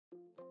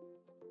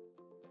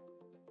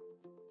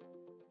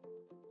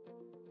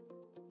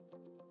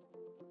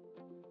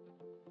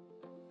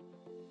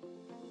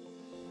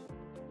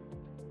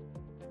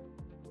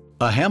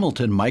A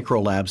Hamilton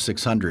Microlab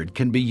 600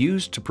 can be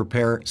used to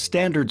prepare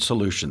standard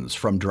solutions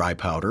from dry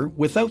powder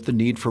without the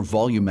need for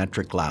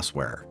volumetric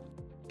glassware.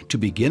 To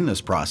begin this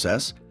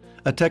process,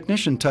 a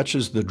technician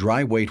touches the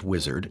dry weight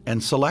wizard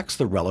and selects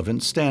the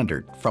relevant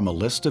standard from a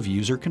list of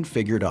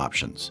user-configured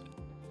options.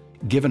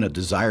 Given a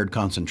desired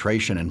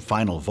concentration and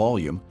final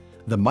volume,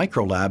 the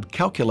Microlab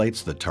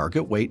calculates the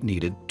target weight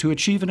needed to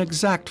achieve an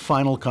exact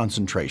final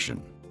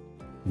concentration.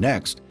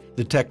 Next,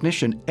 the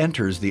technician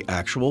enters the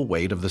actual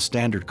weight of the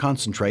standard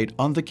concentrate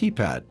on the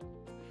keypad.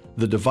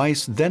 The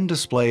device then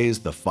displays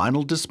the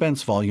final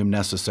dispense volume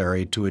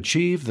necessary to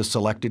achieve the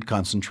selected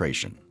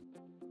concentration.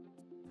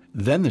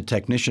 Then the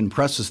technician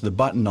presses the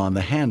button on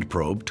the hand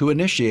probe to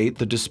initiate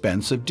the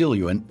dispense of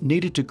diluent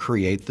needed to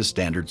create the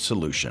standard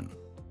solution.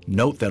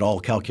 Note that all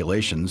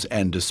calculations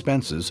and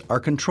dispenses are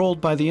controlled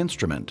by the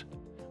instrument,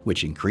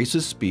 which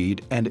increases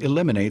speed and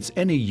eliminates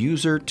any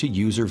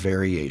user-to-user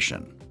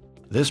variation.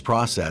 This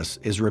process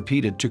is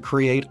repeated to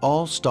create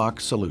all stock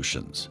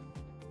solutions.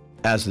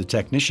 As the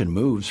technician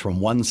moves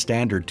from one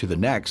standard to the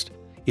next,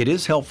 it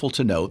is helpful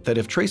to note that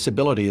if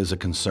traceability is a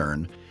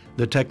concern,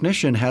 the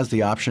technician has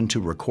the option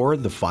to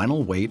record the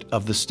final weight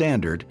of the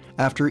standard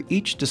after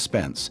each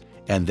dispense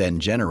and then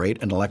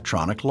generate an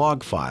electronic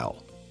log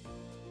file.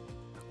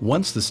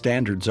 Once the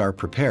standards are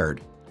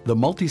prepared, the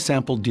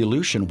multi-sample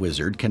dilution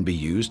wizard can be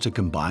used to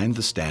combine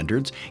the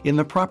standards in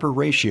the proper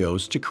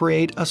ratios to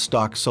create a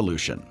stock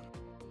solution.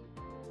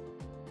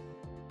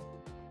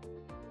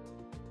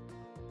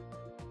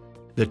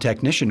 The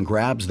technician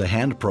grabs the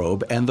hand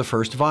probe and the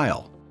first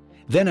vial,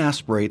 then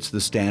aspirates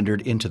the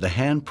standard into the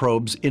hand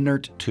probe's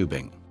inert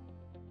tubing.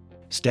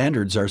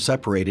 Standards are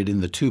separated in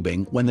the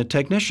tubing when the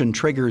technician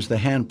triggers the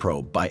hand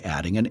probe by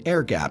adding an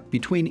air gap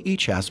between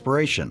each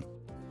aspiration.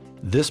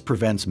 This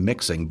prevents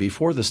mixing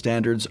before the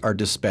standards are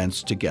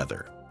dispensed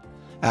together.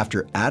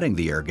 After adding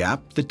the air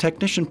gap, the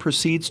technician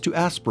proceeds to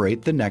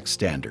aspirate the next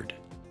standard.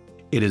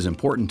 It is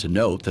important to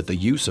note that the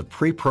use of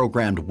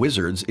pre-programmed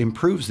wizards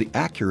improves the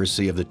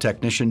accuracy of the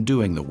technician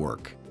doing the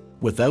work,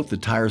 without the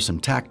tiresome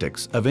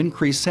tactics of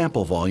increased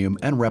sample volume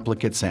and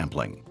replicate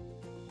sampling.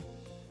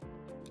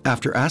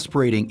 After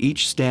aspirating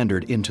each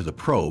standard into the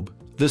probe,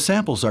 the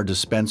samples are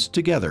dispensed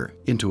together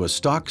into a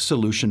stock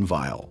solution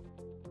vial.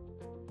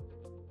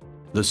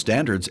 The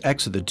standards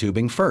exit the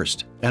tubing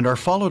first and are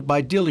followed by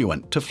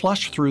diluent to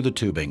flush through the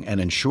tubing and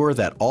ensure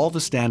that all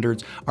the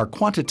standards are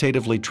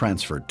quantitatively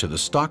transferred to the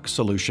stock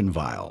solution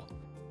vial.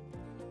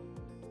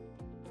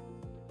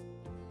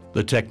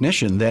 The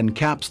technician then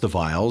caps the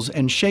vials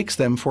and shakes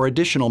them for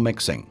additional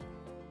mixing.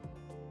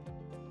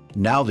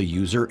 Now the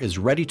user is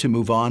ready to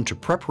move on to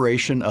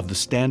preparation of the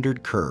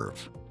standard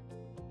curve.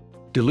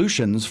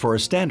 Dilutions for a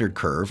standard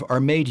curve are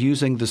made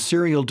using the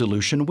serial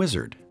dilution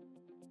wizard.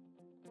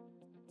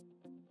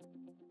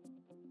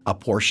 A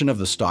portion of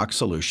the stock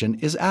solution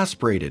is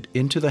aspirated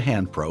into the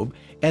hand probe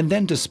and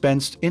then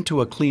dispensed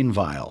into a clean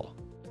vial.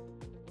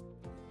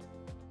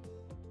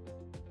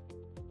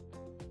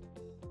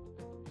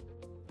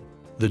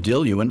 The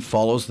diluent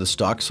follows the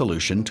stock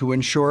solution to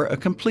ensure a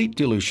complete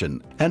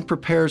dilution and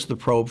prepares the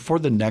probe for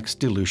the next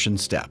dilution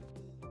step.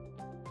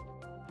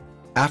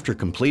 After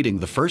completing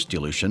the first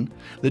dilution,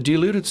 the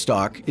diluted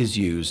stock is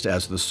used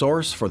as the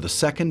source for the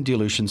second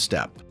dilution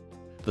step.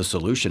 The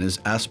solution is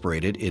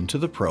aspirated into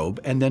the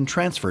probe and then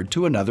transferred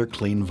to another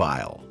clean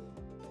vial.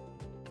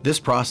 This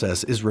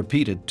process is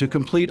repeated to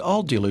complete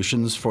all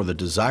dilutions for the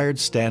desired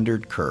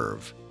standard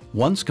curve.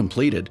 Once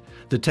completed,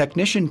 the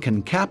technician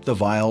can cap the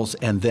vials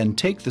and then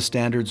take the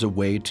standards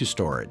away to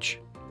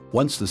storage.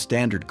 Once the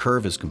standard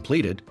curve is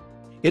completed,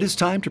 it is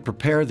time to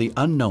prepare the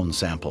unknown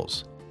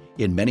samples.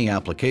 In many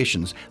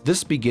applications,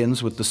 this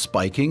begins with the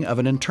spiking of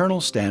an internal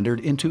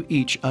standard into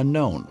each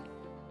unknown.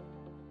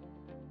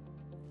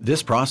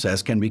 This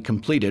process can be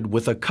completed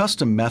with a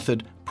custom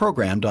method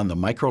programmed on the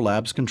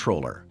Microlab's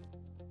controller.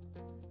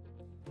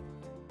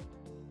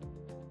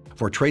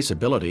 For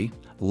traceability,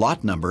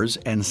 lot numbers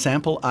and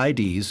sample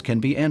IDs can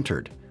be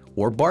entered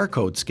or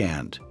barcode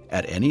scanned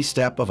at any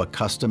step of a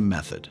custom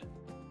method.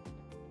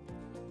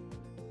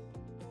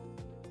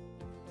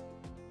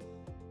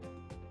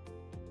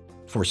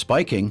 For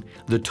spiking,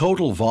 the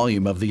total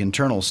volume of the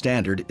internal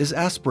standard is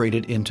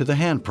aspirated into the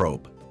hand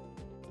probe.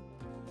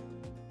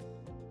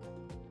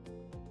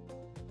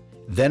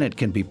 Then it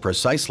can be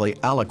precisely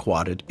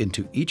aliquoted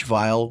into each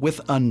vial with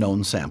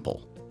unknown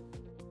sample.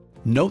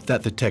 Note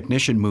that the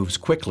technician moves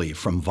quickly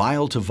from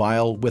vial to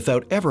vial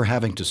without ever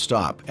having to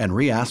stop and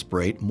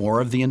re-aspirate more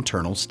of the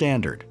internal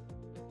standard.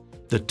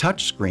 The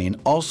touch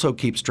screen also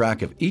keeps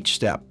track of each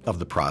step of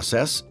the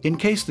process in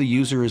case the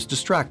user is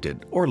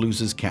distracted or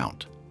loses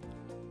count.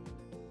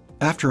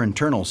 After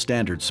internal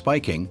standard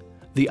spiking,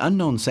 the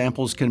unknown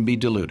samples can be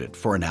diluted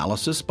for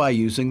analysis by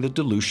using the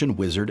dilution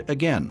wizard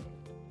again.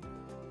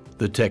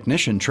 The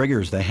technician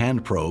triggers the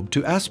hand probe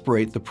to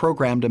aspirate the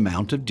programmed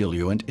amount of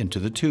diluent into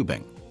the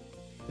tubing.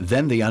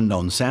 Then the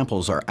unknown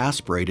samples are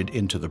aspirated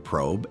into the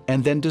probe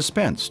and then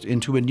dispensed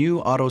into a new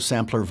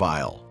auto-sampler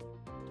vial.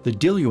 The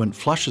diluent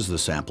flushes the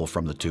sample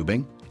from the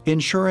tubing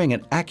ensuring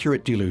an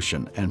accurate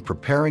dilution and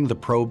preparing the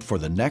probe for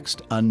the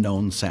next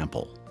unknown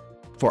sample.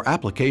 For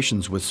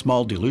applications with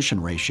small dilution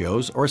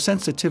ratios or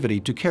sensitivity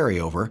to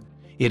carryover,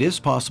 it is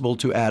possible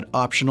to add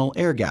optional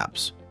air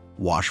gaps,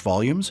 wash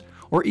volumes,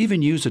 or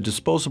even use a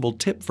disposable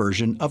tip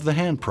version of the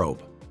hand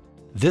probe.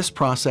 This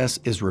process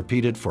is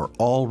repeated for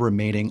all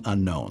remaining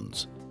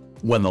unknowns.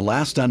 When the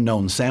last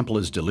unknown sample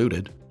is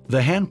diluted,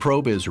 the hand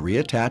probe is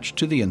reattached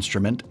to the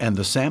instrument and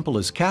the sample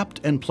is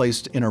capped and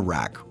placed in a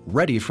rack,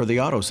 ready for the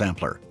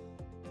autosampler.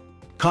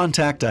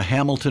 Contact a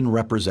Hamilton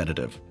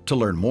representative to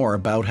learn more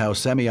about how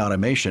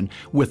semi-automation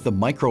with the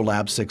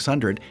Microlab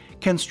 600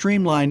 can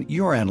streamline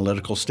your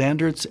analytical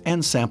standards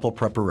and sample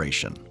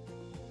preparation.